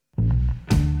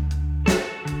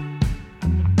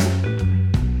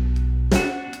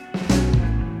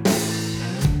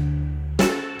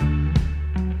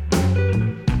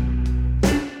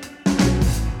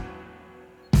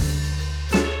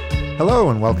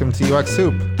Hello and welcome to UX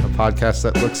Soup, a podcast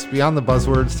that looks beyond the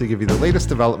buzzwords to give you the latest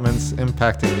developments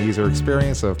impacting the user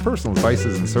experience of personal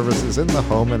devices and services in the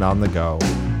home and on the go.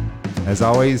 As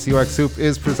always, UX Soup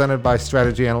is presented by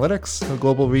Strategy Analytics, a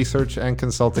global research and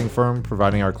consulting firm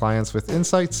providing our clients with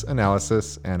insights,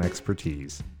 analysis, and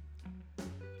expertise.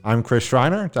 I'm Chris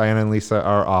Schreiner. Diana and Lisa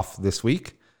are off this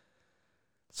week.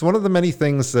 So one of the many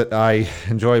things that I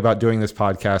enjoy about doing this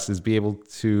podcast is be able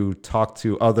to talk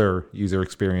to other user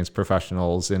experience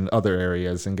professionals in other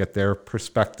areas and get their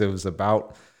perspectives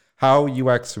about how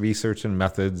UX research and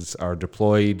methods are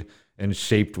deployed and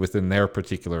shaped within their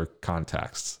particular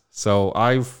contexts. So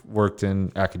I've worked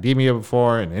in academia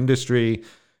before, in industry,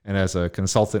 and as a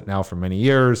consultant now for many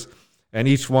years. And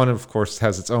each one, of course,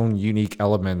 has its own unique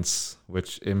elements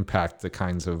which impact the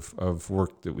kinds of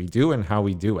work that we do and how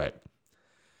we do it.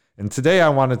 And today I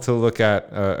wanted to look at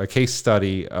a case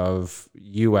study of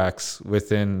UX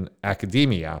within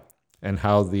academia and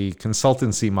how the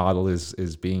consultancy model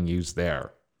is being used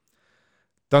there.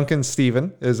 Duncan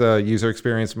Stephen is a user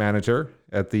experience manager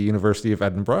at the University of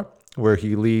Edinburgh, where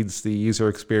he leads the user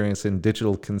experience and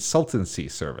digital consultancy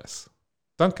service.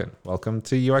 Duncan, welcome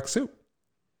to UX Soup.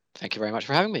 Thank you very much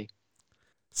for having me.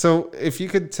 So if you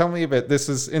could tell me a bit, this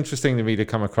is interesting to me to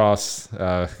come across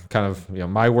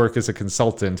my work as a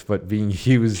consultant, but being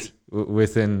used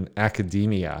within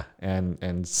academia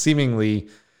and seemingly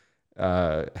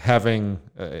having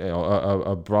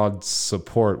a broad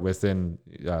support within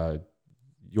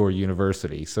your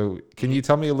university. So can you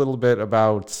tell me a little bit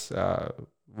about,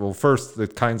 first, the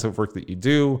kinds of work that you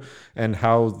do and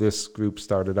how this group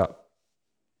started up?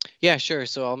 Yeah, sure.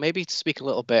 So I'll maybe speak a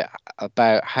little bit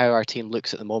about how our team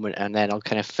looks at the moment, and then I'll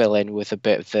kind of fill in with a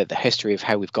bit of the history of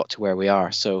how we've got to where we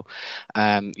are. So,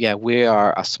 we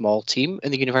are a small team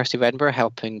in the University of Edinburgh,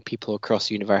 helping people across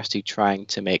the university trying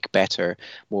to make better,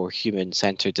 more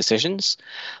human-centered decisions.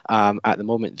 At the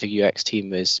moment, the UX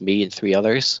team is me and three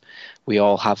others. We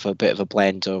all have a bit of a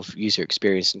blend of user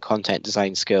experience and content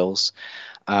design skills.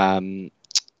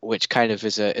 Which kind of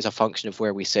is a function of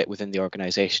where we sit within the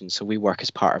organization. So we work as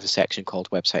part of a section called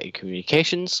Website and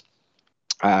Communications,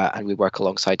 and we work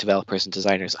alongside developers and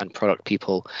designers and product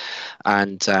people.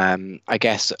 And I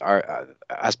guess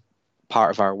as part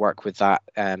of our work with that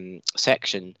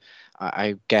section,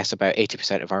 I guess about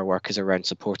 80% of our work is around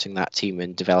supporting that team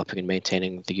in developing and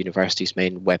maintaining the university's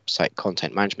main website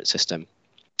content management system.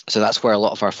 So that's where a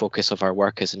lot of our focus of our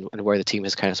work is, and where the team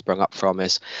has kind of sprung up from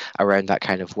is around that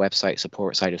kind of website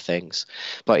support side of things.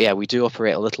 But yeah, we do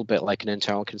operate a little bit like an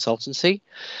internal consultancy.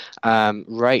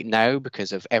 Right now,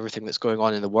 because of everything that's going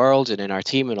on in the world and in our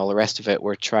team and all the rest of it,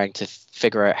 we're trying to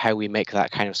figure out how we make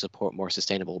that kind of support more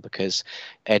sustainable, because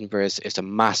Edinburgh is a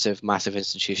massive, massive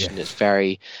institution. Yeah. It's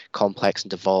very complex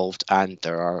and evolved, and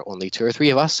there are only 2 or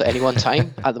 3 of us at any one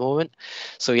time at the moment.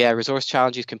 So yeah, resource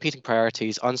challenges, competing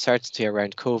priorities, uncertainty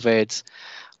around COVID,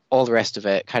 all the rest of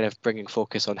it, kind of bringing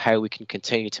focus on how we can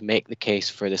continue to make the case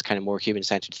for this kind of more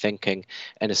human-centered thinking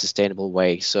in a sustainable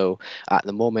way. So at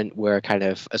the moment, we're kind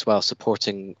of as well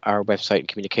supporting our website and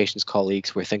communications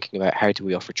colleagues. We're thinking about how do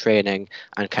we offer training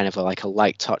and kind of a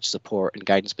light touch support and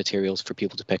guidance materials for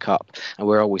people to pick up. And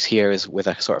we're always here as with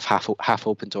a sort of half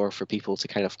open door for people to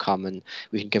kind of come and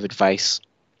we can give advice.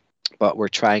 But we're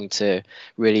trying to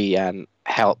really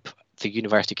help the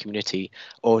university community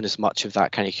own as much of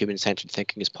that kind of human-centered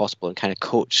thinking as possible, and kind of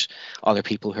coach other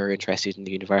people who are interested in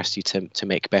the university to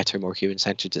make better, more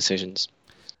human-centered decisions.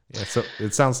 Yeah, so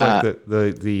it sounds like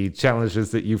the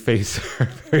challenges that you face are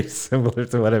very similar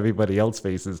to what everybody else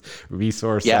faces: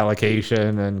 resource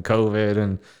allocation and COVID,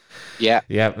 and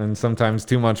and sometimes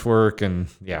too much work, and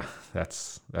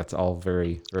that's all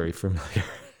very, very familiar.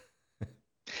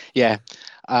 Yeah.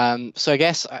 So I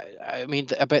guess, I mean,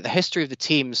 about the history of the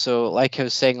team. So like I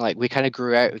was saying, we kind of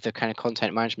grew out of the kind of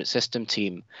content management system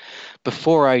team.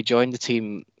 Before I joined the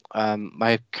team,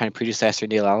 my kind of predecessor,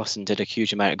 Neil Allison, did a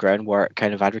huge amount of groundwork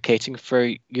kind of advocating for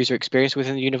user experience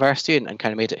within the university and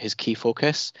kind of made it his key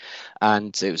focus.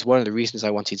 And it was one of the reasons I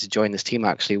wanted to join this team,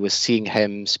 actually, was seeing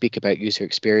him speak about user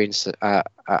experience at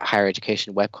Higher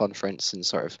Education Web Conference, and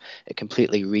sort of it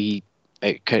completely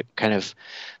kind of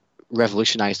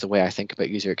revolutionized the way I think about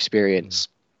user experience.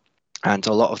 And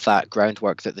a lot of that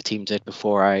groundwork that the team did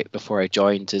before I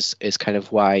joined is kind of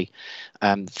why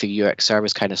the UX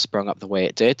service kind of sprung up the way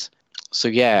it did. So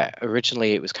yeah,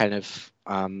 originally it was kind of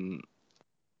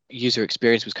user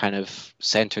experience was kind of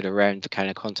centered around the kind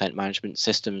of content management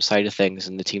system side of things,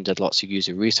 and the team did lots of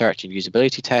user research and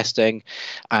usability testing,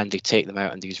 and they take them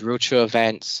out on these roadshow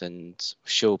events and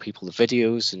show people the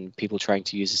videos and people trying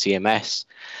to use the CMS.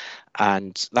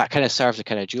 And that kind of served a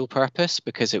kind of dual purpose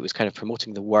because it was kind of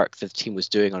promoting the work that the team was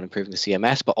doing on improving the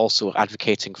CMS, but also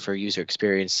advocating for user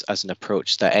experience as an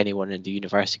approach that anyone in the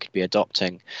university could be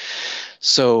adopting.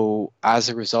 So as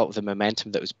a result of the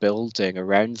momentum that was building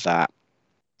around that,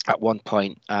 at one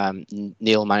point,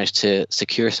 Neil managed to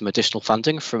secure some additional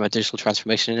funding from a digital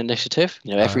transformation initiative.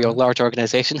 Every large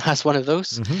organization has one of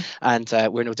those, and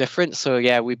we're no different. So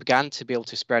yeah, we began to be able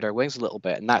to spread our wings a little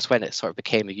bit, and that's when it sort of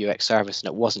became a UX service, and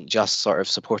it wasn't just sort of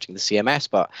supporting the CMS,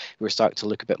 but we were starting to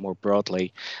look a bit more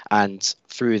broadly. And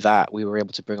through that, we were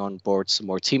able to bring on board some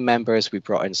more team members. We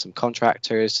brought in some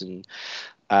contractors, and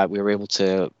we were able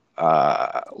to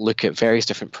look at various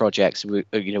different projects.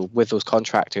 With those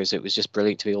contractors, it was just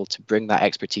brilliant to be able to bring that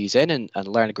expertise in and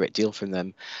learn a great deal from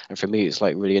them. And for me, it's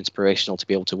like really inspirational to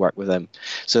be able to work with them.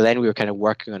 So then we were kind of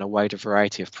working on a wider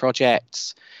variety of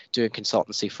projects, doing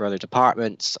consultancy for other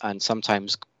departments, and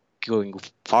sometimes going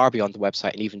far beyond the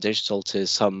website and even digital to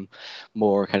some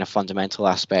more kind of fundamental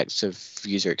aspects of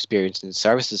user experience and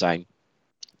service design.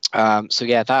 So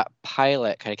yeah, that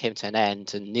pilot kind of came to an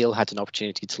end, and Neil had an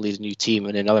opportunity to lead a new team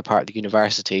in another part of the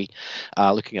university,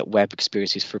 looking at web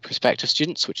experiences for prospective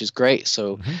students, which is great.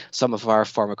 So some of our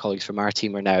former colleagues from our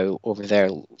team are now over there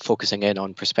focusing in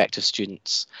on prospective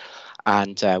students,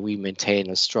 and we maintain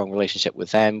a strong relationship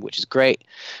with them, which is great.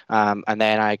 And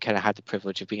then I kind of had the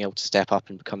privilege of being able to step up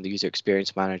and become the user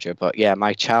experience manager. But yeah,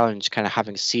 my challenge, kind of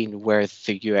having seen where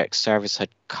the UX service had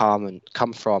come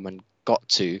from and got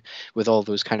to, with all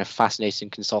those kind of fascinating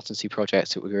consultancy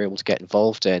projects that we were able to get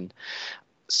involved in,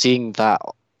 seeing that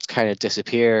kind of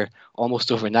disappear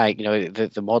almost overnight,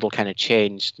 the model kind of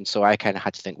changed. And so I kind of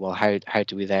had to think, well, how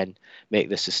do we then make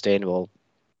this sustainable?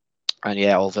 And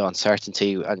yeah, all the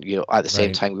uncertainty, and at the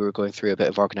same time, we were going through a bit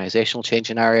of organizational change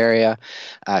in our area.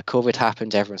 COVID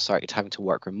happened, everyone started having to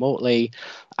work remotely,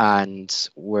 and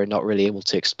we're not really able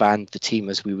to expand the team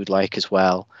as we would like as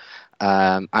well.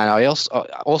 And I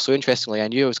also interestingly, I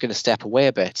knew I was going to step away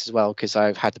a bit as well, because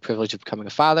I've had the privilege of becoming a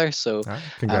father. So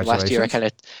last year I kind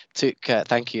of took,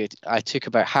 thank you, I took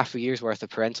about half a year's worth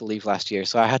of parental leave last year.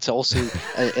 So I had to also,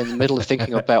 in the middle of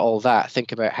thinking about all that,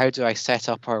 think about how do I set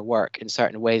up our work in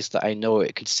certain ways that I know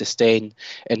it could sustain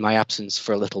in my absence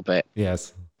for a little bit.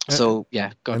 Yes. So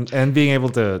yeah, and being able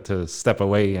to step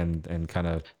away and kind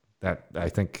of, that I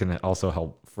think can also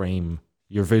help frame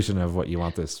your vision of what you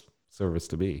want this service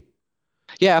to be.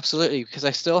 Yeah, absolutely. Because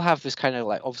I still have this kind of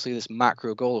obviously this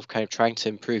macro goal of kind of trying to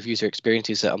improve user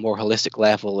experiences at a more holistic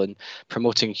level and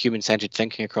promoting human-centered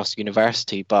thinking across the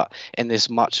university, but in this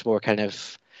much more kind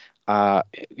of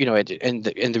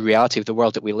in the reality of the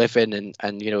world that we live in,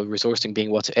 and resourcing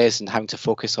being what it is, and having to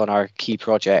focus on our key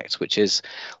project, which is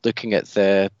looking at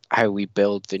how we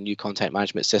build the new content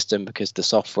management system, because the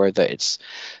software that it's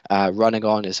running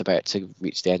on is about to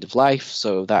reach the end of life.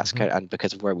 So that's kind of, and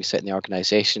because of where we sit in the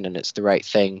organization, and it's the right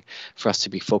thing for us to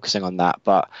be focusing on that.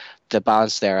 But the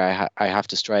balance there I have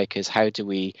to strike is, how do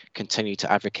we continue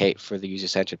to advocate for the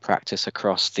user-centered practice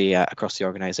across the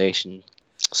organization?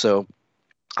 So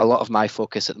a lot of my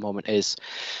focus at the moment is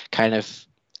kind of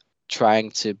trying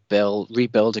to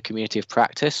rebuild a community of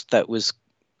practice that was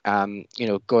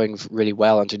going really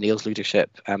well under Neil's leadership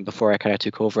before I kind of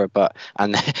took over,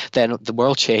 and then the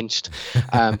world changed.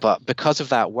 But because of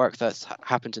that work that's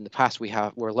happened in the past,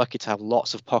 we're lucky to have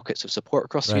lots of pockets of support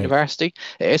across the university.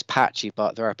 It is patchy,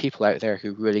 but there are people out there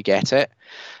who really get it.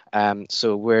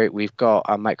 So we've got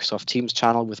a Microsoft Teams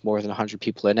channel with more than 100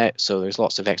 people in it. So there's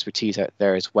lots of expertise out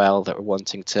there as well that we're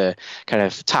wanting to kind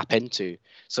of tap into.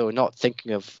 So not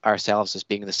thinking of ourselves as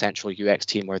being the central UX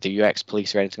team or the UX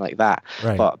police or anything like that,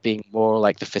 but being more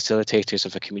like the facilitators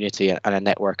of a community and a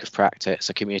network of practice,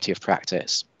 a community of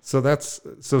practice. So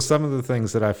some of the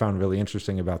things that I found really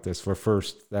interesting about this were,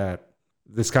 first, that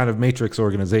this kind of matrix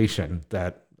organization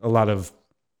that a lot of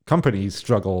companies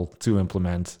struggle to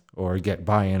implement or get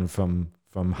buy-in from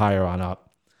higher on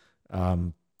up,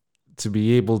 to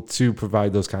be able to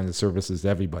provide those kinds of services to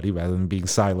everybody rather than being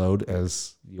siloed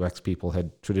as UX people had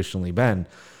traditionally been.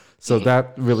 So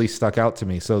that really stuck out to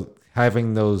me. So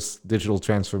having those digital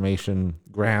transformation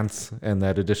grants and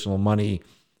that additional money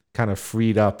kind of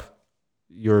freed up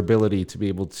your ability to be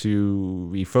able to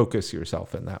refocus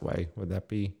yourself in that way. Would that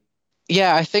be?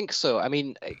 Yeah, I think so. I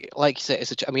mean, like you said,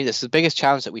 it's the biggest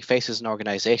challenge that we face as an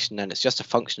organization, and it's just a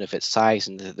function of its size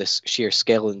and this sheer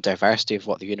scale and diversity of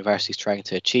what the university is trying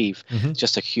to achieve. It's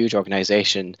just a huge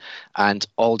organization, and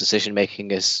all decision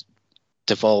making is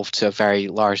devolved to a very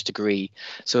large degree.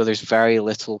 So there's very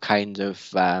little kind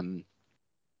of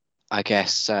I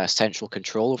guess, central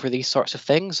control over these sorts of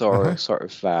things, or Uh-huh. sort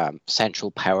of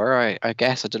central power, I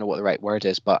guess. I don't know what the right word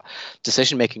is, but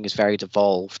decision making is very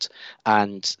devolved.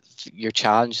 And your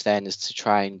challenge then is to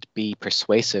try and be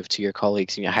persuasive to your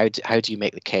colleagues. How do you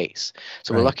make the case?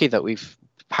 So we're Right. lucky that we've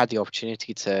had the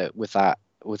opportunity to, with that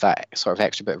sort of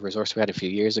extra bit of resource we had a few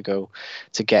years ago,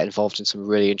 to get involved in some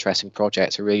really interesting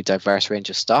projects, a really diverse range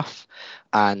of stuff,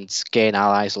 and gain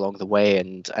allies along the way,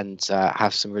 and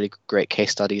have some really great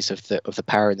case studies of the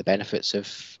power and the benefits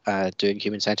of doing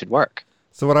human-centered work.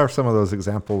 So what are some of those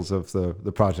examples of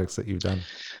the projects that you've done?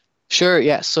 Sure,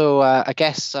 yeah. So I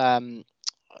guess I'll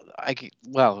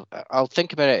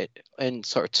think about it in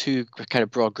sort of two kind of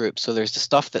broad groups. So there's the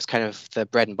stuff that's kind of the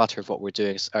bread and butter of what we're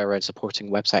doing around supporting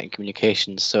website and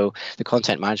communications. So the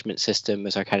content management system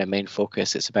is our kind of main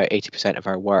focus. It's about 80% of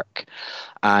our work.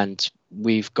 And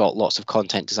we've got lots of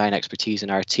content design expertise in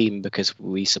our team because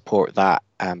we support that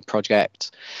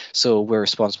project. So we're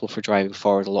responsible for driving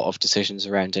forward a lot of decisions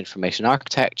around information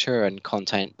architecture and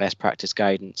content best practice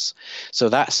guidance. So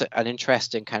that's an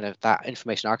interesting kind of, that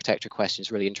information architecture question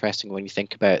is really interesting when you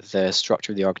think about the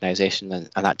structure of the organization and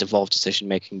that devolved decision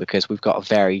making, because we've got a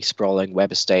very sprawling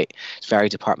web estate. It's very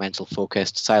departmental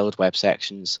focused, siloed web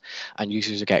sections, and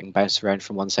users are getting bounced around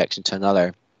from one section to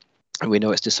another. And we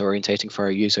know it's disorientating for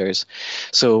our users.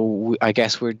 So I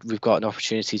guess we've got an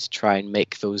opportunity to try and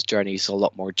make those journeys a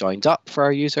lot more joined up for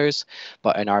our users.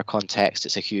 But in our context,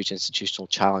 it's a huge institutional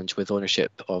challenge, with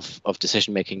ownership of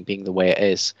decision making being the way it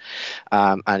is.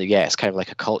 And yeah, it's kind of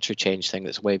like a culture change thing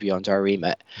that's way beyond our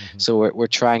remit. Mm-hmm. So we're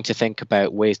trying to think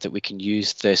about ways that we can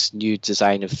use this new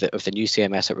design of the new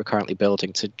CMS that we're currently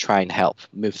building to try and help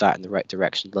move that in the right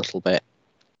direction a little bit.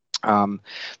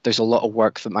 There's a lot of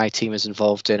work that my team is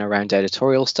involved in around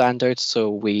editorial standards. So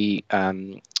we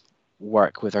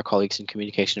work with our colleagues in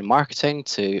communication and marketing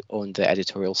to own the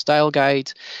editorial style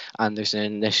guide. And there's an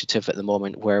initiative at the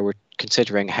moment where we're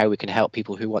considering how we can help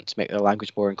people who want to make their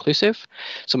language more inclusive.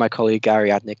 So my colleague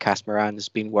Ariadne Kasmaran has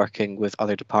been working with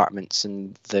other departments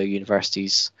in the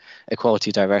university's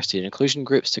equality, diversity and inclusion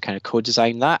groups to kind of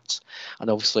co-design that.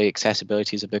 And obviously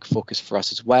accessibility is a big focus for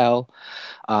us as well.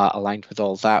 Aligned with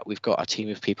all that, we've got a team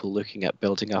of people looking at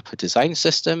building up a design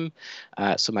system.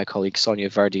 So my colleague Sonia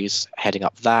Verdi is heading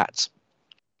up that.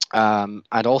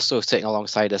 And also sitting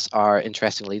alongside us are,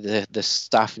 interestingly, the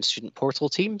staff and student portal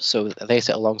team. So they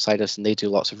sit alongside us and they do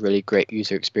lots of really great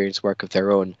user experience work of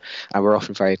their own. And we're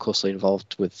often very closely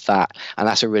involved with that. And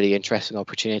that's a really interesting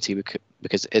opportunity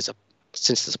because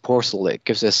since it's a portal, it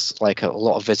gives us like a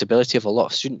lot of visibility of a lot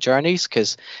of student journeys,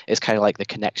 because it's kind of like the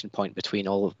connection point between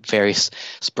all the various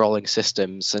sprawling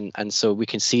systems. And so we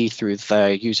can see through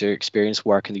the user experience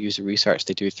work and the user research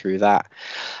they do through that,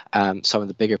 some of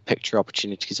the bigger picture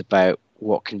opportunities about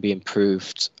what can be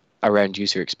improved around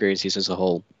user experiences as a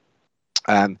whole.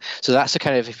 So that's a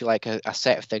kind of, if you like, a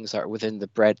set of things that are within the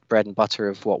bread and butter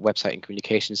of what website and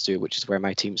communications do, which is where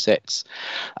my team sits.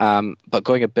 But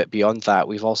going a bit beyond that,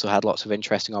 we've also had lots of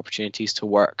interesting opportunities to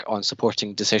work on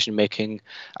supporting decision making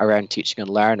around teaching and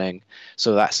learning.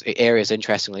 So that's areas,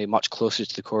 interestingly, much closer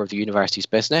to the core of the university's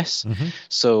business. Mm-hmm.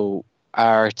 So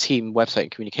our team, website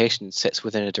and communications, sits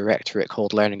within a directorate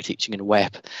called Learning, Teaching and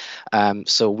Web.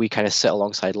 So we kind of sit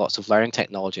alongside lots of learning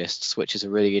technologists, which is a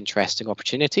really interesting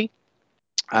opportunity.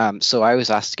 So I was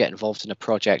asked to get involved in a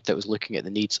project that was looking at the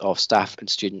needs of staff and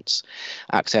students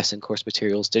accessing course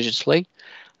materials digitally.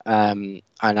 And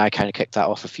I kind of kicked that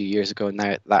off a few years ago, and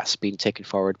now that's been taken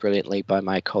forward brilliantly by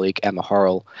my colleague Emma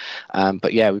Horrell.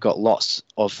 But yeah, we've got lots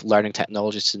of learning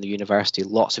technologists in the university,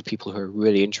 lots of people who are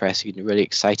really interested and really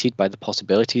excited by the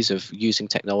possibilities of using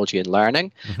technology in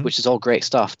learning, Mm-hmm. which is all great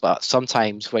stuff. But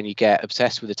sometimes when you get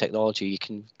obsessed with the technology, you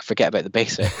can forget about the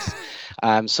basics.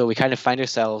 So we kind of find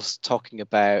ourselves talking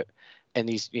about, in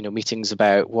these meetings,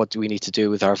 about what do we need to do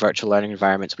with our virtual learning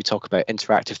environments. We talk about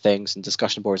interactive things and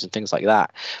discussion boards and things like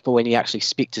that. But when you actually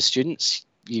speak to students,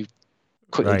 you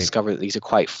quickly Right. discover that these are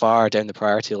quite far down the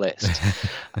priority list.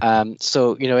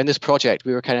 So in this project,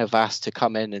 we were kind of asked to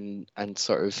come in and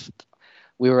sort of,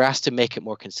 we were asked to make it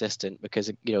more consistent,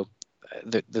 because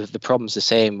the problem's the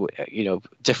same.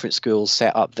 Different schools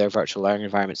set up their virtual learning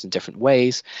environments in different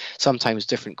ways. Sometimes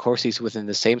different courses within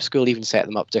the same school even set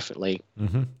them up differently.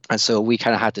 Mm-hmm. And so we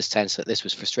kind of had this sense that this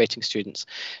was frustrating students,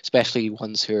 especially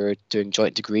ones who are doing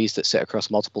joint degrees that sit across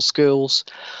multiple schools.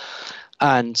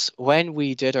 And when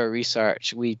we did our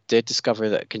research, we did discover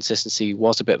that consistency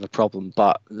was a bit of a problem.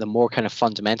 But the more kind of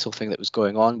fundamental thing that was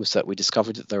going on was that we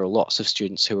discovered that there were lots of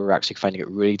students who were actually finding it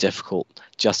really difficult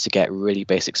just to get really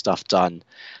basic stuff done.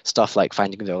 Stuff like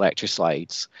finding their lecture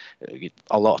slides.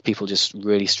 A lot of people just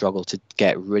really struggle to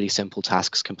get really simple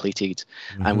tasks completed.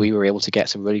 And we were able to get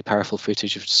some really powerful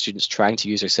footage of students trying to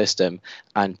use our system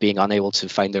and being unable to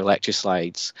find their lecture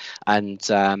slides. And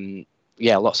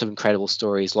yeah, lots of incredible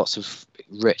stories, lots of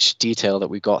rich detail that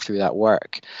we got through that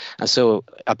work. And so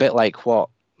a bit like what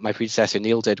my predecessor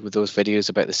Neil did with those videos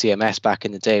about the CMS back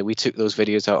in the day, we took those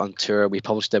videos out on tour, we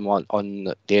published them on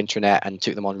the internet and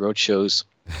took them on road shows.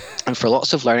 And for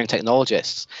lots of learning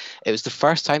technologists, it was the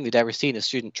first time they'd ever seen a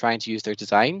student trying to use their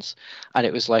designs. And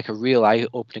it was like a real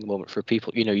eye-opening moment for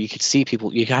people. You know, you could see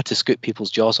people, you had to scoop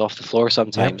people's jaws off the floor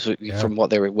sometimes from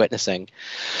what they were witnessing.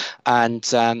 And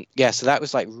yeah, so that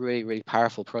was like really, really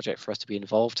powerful project for us to be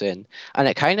involved in. And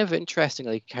it kind of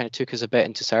interestingly kind of took us a bit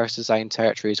into service design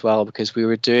territory as well, because we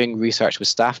were doing research with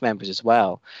staff members as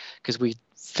well, because we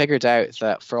figured out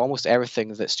that for almost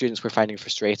everything that students were finding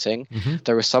frustrating,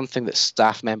 there was something that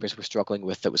staff members were struggling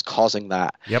with that was causing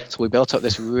that. So we built up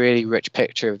this really rich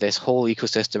picture of this whole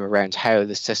ecosystem around how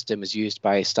the system is used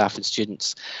by staff and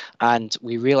students. And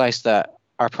we realized that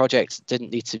our project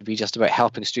didn't need to be just about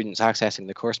helping students accessing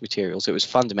the course materials. It was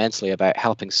fundamentally about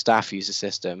helping staff use the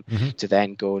system to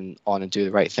then go on and do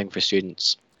the right thing for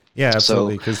students. Yeah,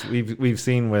 absolutely. Because we've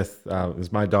seen with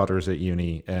my daughter's at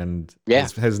uni and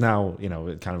has now, you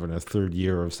know, kind of in a third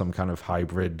year of some kind of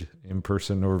hybrid in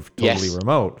person or totally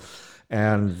remote.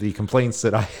 And the complaints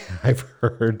that I've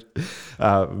heard,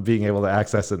 being able to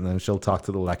access it, and then she'll talk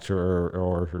to the lecturer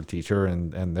or her teacher,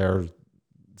 and they're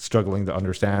struggling to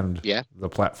understand the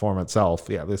platform itself.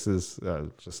 Yeah, this is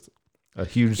just a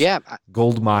huge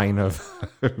gold mine of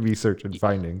research and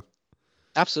findings.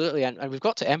 Absolutely, and we've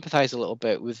got to empathize a little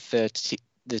bit with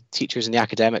the teachers and the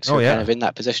academics who are kind of in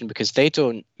that position, because they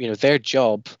don't, you know, their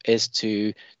job is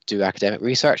to do academic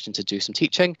research and to do some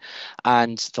teaching,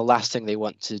 and the last thing they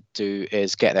want to do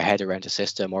is get their head around a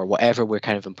system or whatever we're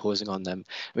kind of imposing on them.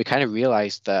 We kind of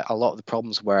realized that a lot of the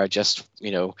problems were just,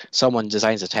 you know, someone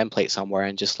designs a template somewhere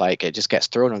and just like it just gets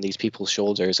thrown on these people's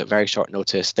shoulders at very short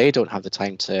notice. They don't have the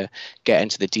time to get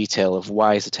into the detail of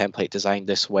why is the template designed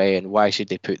this way and why should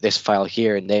they put this file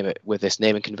here and name it with this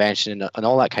naming convention and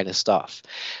all that kind of stuff.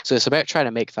 So it's about trying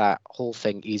to make that whole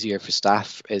thing easier for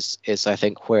staff is I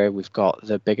think where we've got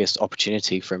the biggest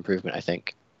opportunity for improvement, I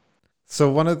think.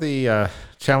 So one of the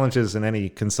challenges in any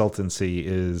consultancy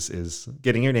is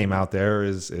getting your name out there,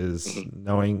 is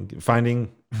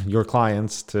finding your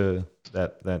clients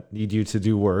that need you to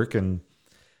do work. And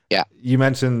you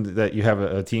mentioned that you have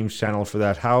a Teams channel for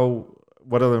that.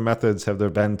 What other methods have there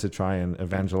been to try and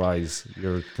evangelize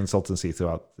your consultancy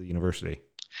throughout the university?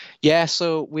 Yeah,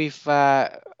 so we've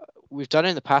done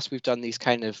in the past, we've done these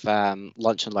kind of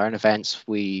lunch and learn events.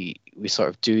 We sort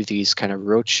of do these kind of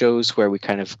road shows where we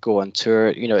kind of go on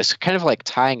tour. You know, it's kind of like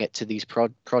tying it to these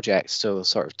projects. So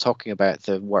sort of talking about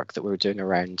the work that we're doing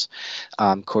around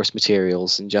course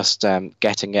materials and just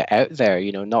getting it out there,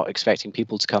 you know, not expecting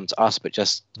people to come to us, but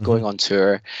just going on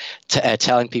tour,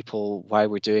 telling people why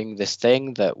we're doing this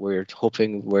thing that we're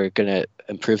hoping we're going to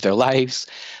improve their lives,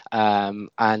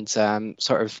 and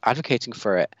sort of advocating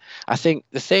for it. I think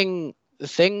the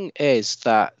thing is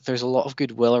that there's a lot of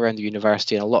goodwill around the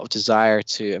university and a lot of desire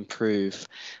to improve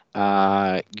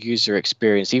user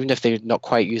experience, even if they're not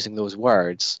quite using those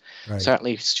words.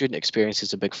 Certainly student experience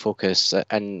is a big focus,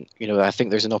 and you know, I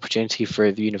think there's an opportunity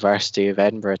for the University of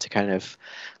Edinburgh to kind of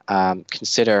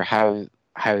consider how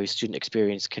student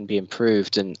experience can be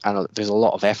improved, and there's a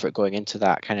lot of effort going into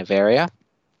that kind of area.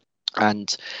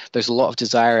 And there's a lot of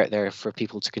desire out there for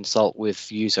people to consult with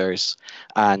users.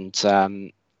 And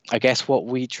I guess what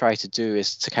we try to do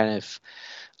is to kind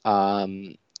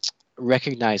of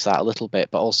recognize that a little bit,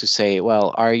 but also say,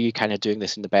 well, are you kind of doing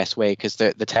this in the best way? Because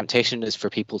the temptation is for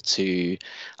people to, you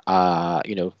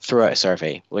know, throw out a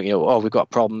survey. Well, you know, oh, we've got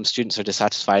problems, students are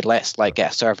dissatisfied, let's like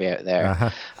get a survey out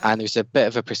there. And there's a bit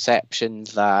of a perception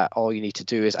that all you need to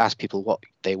do is ask people what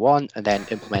they want and then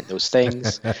implement those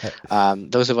things.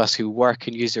 Those of us who work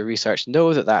in user research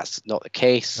know that that's not the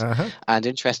case. And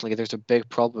interestingly, there's a big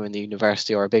problem in the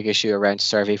university, or a big issue around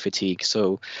survey fatigue.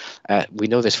 So we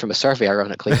know this from a survey,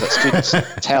 ironically, but students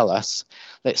tell us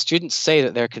that students say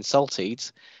that they're consulted.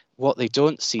 What they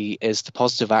don't see is the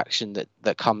positive action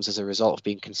that comes as a result of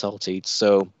being consulted.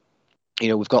 So, you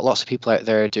know, we've got lots of people out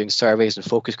there doing surveys and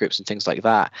focus groups and things like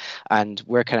that. And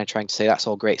we're kind of trying to say that's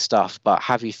all great stuff, but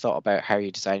have you thought about how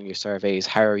you're designing your surveys?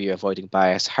 How are you avoiding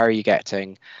bias? How are you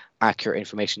getting accurate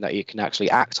information that you can actually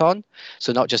act on.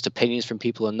 So not just opinions from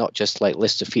people and not just like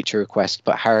lists of feature requests,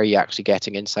 but how are you actually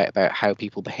getting insight about how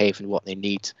people behave and what they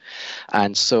need.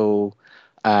 And so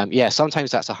yeah,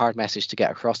 sometimes that's a hard message to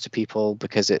get across to people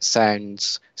because it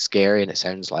sounds scary and it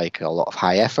sounds like a lot of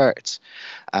high effort.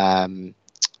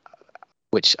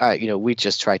 Which we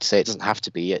just try to say it doesn't have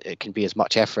to be. It can be as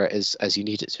much effort as you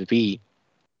need it to be,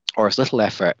 or as little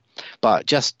effort. But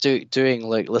just doing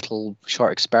like little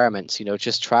short experiments,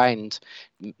 just try and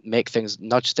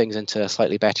nudge things into a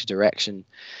slightly better direction.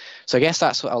 So I guess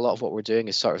that's what a lot of what we're doing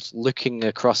is sort of looking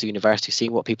across the university,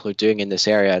 seeing what people are doing in this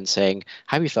area, and saying,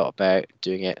 have you thought about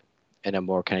doing it in a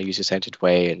more kind of user-centered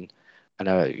way? And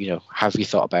have you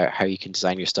thought about how you can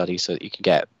design your study so that you can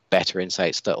get better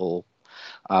insights that will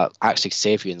actually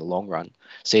save you in the long run,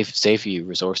 save you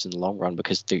resource in the long run,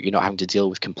 because you're not having to deal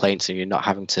with complaints and you're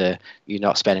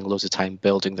not spending loads of time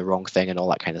building the wrong thing and all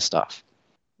that kind of stuff.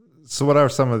 So what are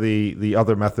some of the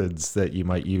other methods that you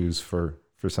might use for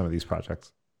some of these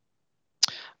projects?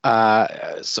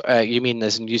 You mean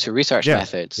as in user research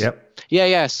methods? Yep.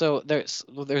 Yeah. So there's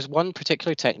one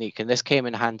particular technique, and this came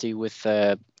in handy with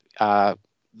the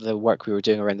work we were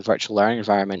doing around the virtual learning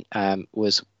environment,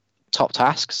 was top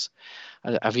tasks.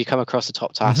 Have you come across the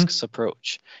top tasks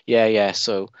approach? Yeah.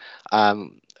 So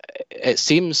it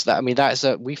seems that,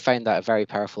 we find that a very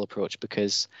powerful approach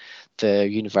because the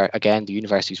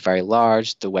university is very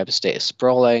large, the web estate is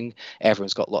sprawling,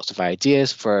 everyone's got lots of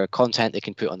ideas for content they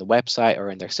can put on the website or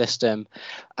in their system.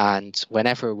 And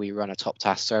whenever we run a top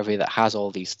task survey that has all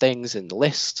these things in the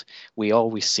list, we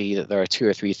always see that there are 2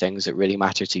 or 3 things that really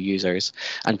matter to users.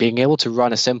 And being able to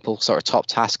run a simple sort of top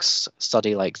tasks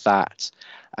study like that,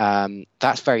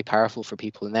 that's very powerful for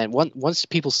people. And then once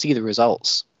people see the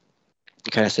results, you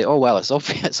kind of say, oh, well, it's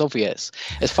obvious.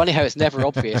 It's funny how it's never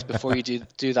obvious before you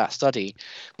do that study.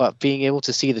 But being able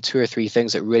to see the 2 or 3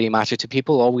 things that really matter to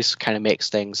people always kind of makes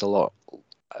things a lot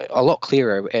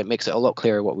clearer. It makes it a lot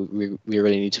clearer what we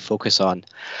really need to focus on.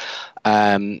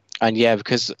 And yeah,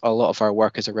 because a lot of our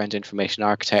work is around information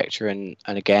architecture, and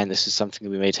again, this is something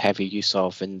we made heavy use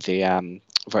of in the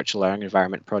virtual learning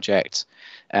environment project,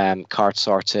 card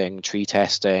sorting, tree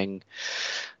testing,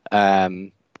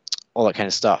 all that kind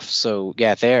of stuff. So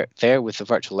yeah, they're with the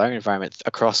virtual learning environment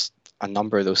across a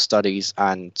number of those studies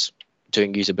and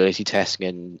doing usability testing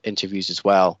and interviews as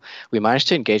well. We managed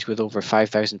to engage with over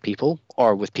 5,000 people,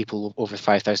 or with people over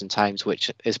 5,000 times, which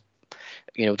is,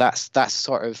 that's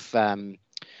sort of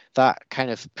that kind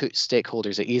of puts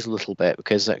stakeholders at ease a little bit,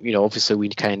 because obviously we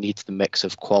kind of need the mix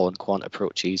of qual and quant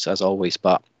approaches as always,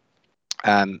 but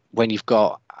when you've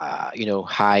got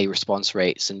high response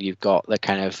rates and you've got the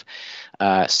kind of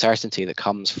certainty that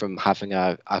comes from having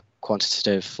a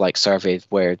quantitative like survey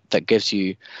that gives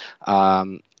you a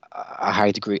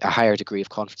higher degree of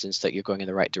confidence that you're going in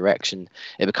the right direction,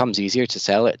 it becomes easier to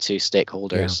sell it to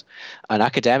stakeholders. Yeah. And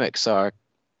academics are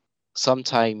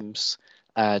sometimes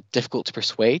difficult to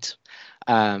persuade,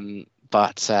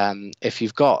 but if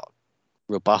you've got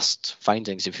robust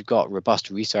findings, if you've got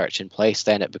robust research in place,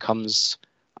 then it becomes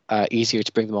easier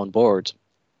to bring them on board.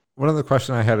 One of the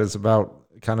questions I had is about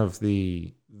kind of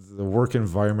the work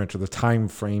environment or the time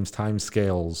frames, time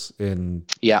scales in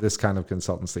this kind of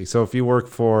consultancy. So if you work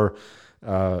for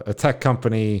a tech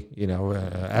company,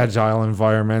 agile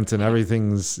environment and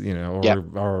everything's,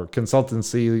 or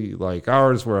consultancy like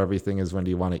ours where everything is, when do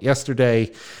you want it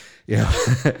yesterday?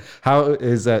 How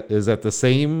is that the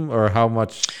same, or how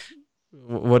much,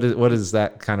 what is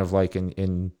that kind of like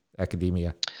in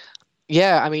academia?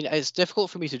 Yeah, it's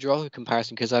difficult for me to draw a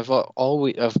comparison because I've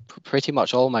pretty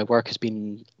much all my work has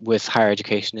been with higher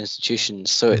education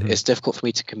institutions, so it's difficult for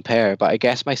me to compare. But I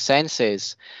guess my sense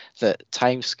is that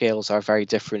timescales are very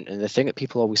different, and the thing that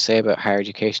people always say about higher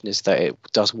education is that it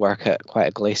does work at quite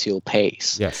a glacial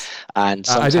pace. Yes, and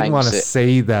I didn't want to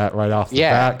say that right off the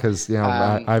bat because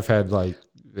I've had like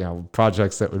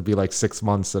projects that would be like 6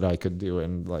 months that I could do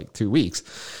in like 2 weeks,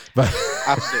 but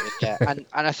absolutely, yeah. And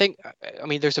I think,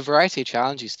 there's a variety of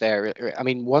challenges there.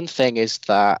 One thing is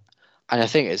that, and I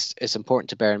think it's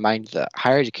important to bear in mind that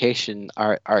higher education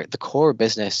are the core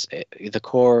business, the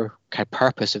core kind of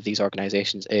purpose of these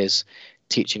organizations is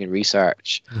teaching and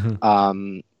research.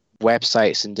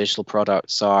 Websites and digital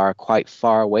products are quite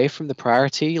far away from the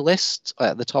priority list,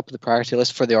 at the top of the priority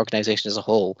list for the organization as a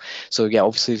whole. So yeah,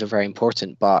 obviously they're very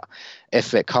important, but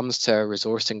if it comes to a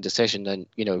resourcing decision, then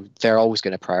they're always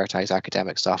going to prioritize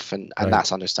academic stuff, and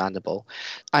that's understandable.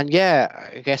 And yeah,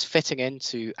 I guess fitting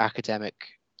into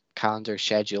academic calendar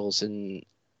schedules, and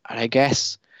I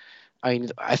guess I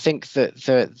think that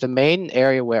the main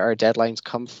area where our deadlines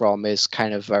come from is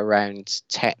kind of around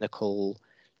technical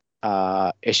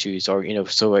issues, or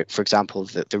so for example,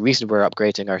 the reason we're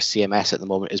upgrading our CMS at the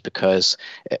moment is because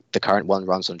the current one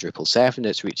runs on Drupal 7.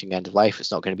 It's reaching end of life.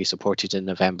 It's not going to be supported in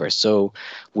November. So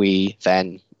we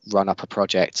then run up a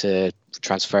project to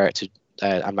transfer it to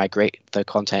and migrate the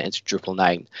content into Drupal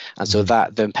 9. And so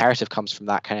that the imperative comes from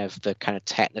that kind of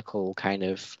technical kind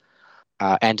of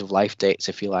end of life dates,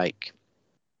 if you like.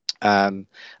 And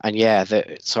yeah,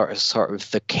 the sort of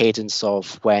the cadence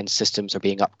of when systems are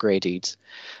being upgraded.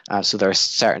 So there are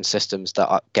certain systems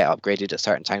that get upgraded at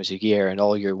certain times of year, and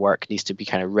all your work needs to be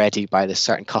kind of ready by this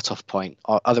certain cutoff point.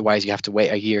 Otherwise, you have to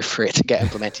wait a year for it to get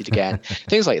implemented again.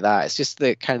 Things like that. It's just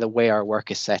the kind of the way our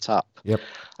work is set up. Yep.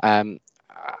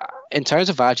 In terms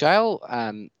of Agile,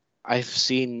 I've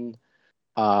seen,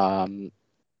 I've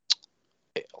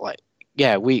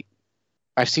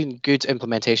seen good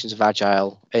implementations of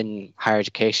Agile in higher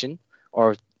education,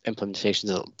 or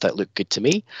implementations that look good to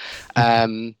me.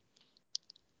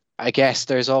 I guess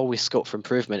there's always scope for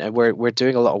improvement, and we're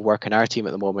doing a lot of work in our team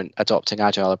at the moment adopting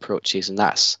Agile approaches, and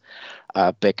that's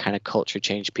a big kind of culture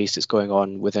change piece that's going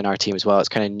on within our team as well. It's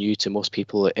kind of new to most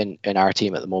people in our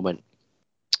team at the moment,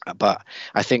 but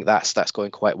I think that's going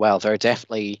quite well. There are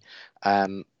definitely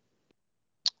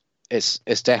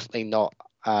it's definitely not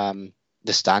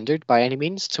the standard by any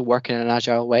means to work in an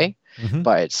Agile way,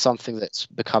 but it's something that's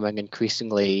becoming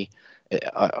increasingly,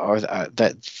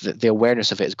 that the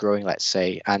awareness of it is growing, let's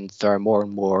say, and there are more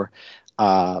and more,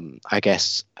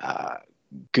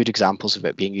 good examples of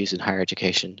it being used in higher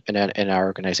education in our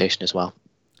organization as well.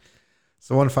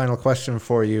 So one final question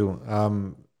for you.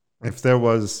 If there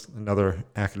was another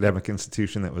academic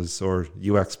institution or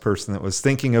UX person that was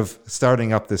thinking of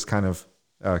starting up this kind of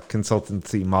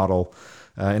consultancy model,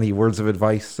 any words of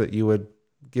advice that you would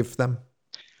give them?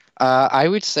 I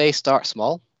would say start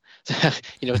small.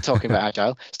 Talking about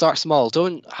Agile, start small.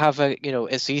 Don't have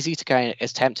it's easy to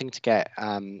it's tempting to get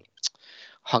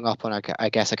hung up on, I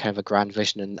guess, a kind of a grand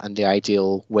vision and the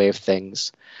ideal way of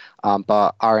things.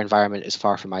 But our environment is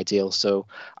far from ideal. So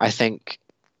I think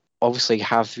obviously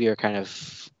have your kind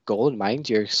of goal in mind,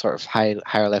 your sort of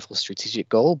higher level strategic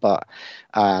goal. But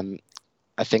I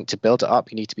think to build it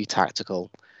up, you need to be tactical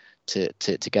to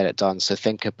get it done. So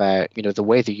think about, the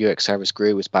way the UX service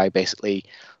grew was by basically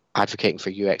advocating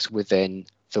for UX within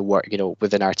the work,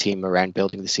 within our team around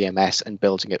building the CMS and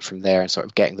building it from there and sort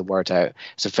of getting the word out.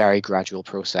 It's a very gradual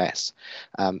process.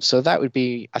 So I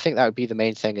think that would be the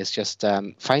main thing, is just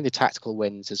find the tactical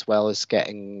wins as well as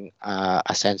getting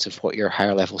a sense of what your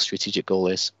higher level strategic goal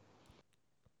is.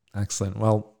 Excellent.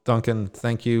 Well, Duncan,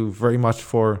 thank you very much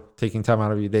for taking time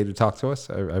out of your day to talk to us.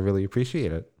 I really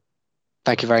appreciate it.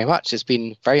 Thank you very much. It's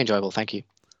been very enjoyable. Thank you.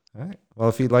 All right. Well,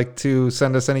 if you'd like to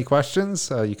send us any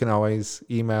questions, you can always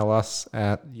email us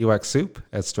at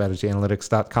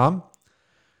uxsoup@strategyanalytics.com.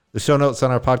 The show notes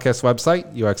on our podcast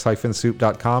website,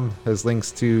 ux-soup.com, has links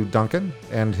to Duncan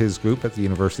and his group at the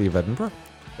University of Edinburgh,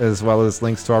 as well as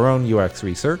links to our own UX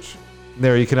research.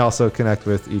 There you can also connect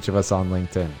with each of us on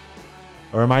LinkedIn.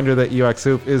 A reminder that UX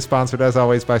Soup is sponsored, as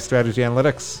always, by Strategy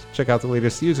Analytics. Check out the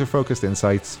latest user-focused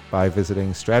insights by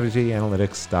visiting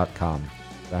strategyanalytics.com.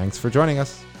 Thanks for joining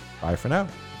us. Bye for now.